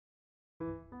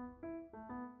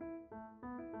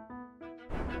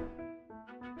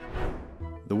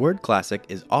word classic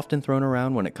is often thrown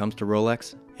around when it comes to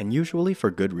Rolex, and usually for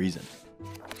good reason.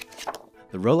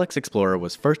 The Rolex Explorer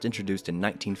was first introduced in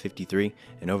 1953,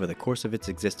 and over the course of its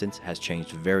existence has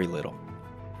changed very little.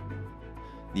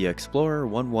 The Explorer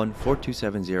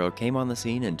 114270 came on the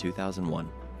scene in 2001,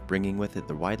 bringing with it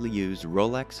the widely used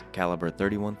Rolex Caliber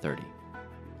 3130,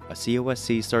 a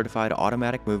COSC certified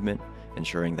automatic movement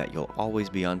ensuring that you'll always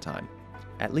be on time,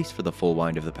 at least for the full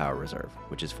wind of the power reserve,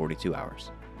 which is 42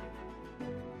 hours.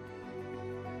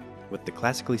 With the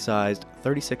classically sized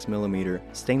 36mm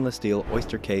stainless steel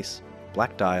oyster case,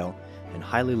 black dial, and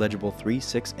highly legible 3,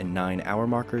 6, and 9 hour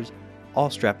markers, all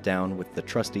strapped down with the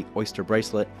trusty oyster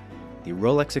bracelet, the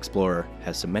Rolex Explorer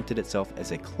has cemented itself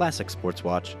as a classic sports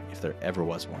watch if there ever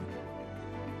was one.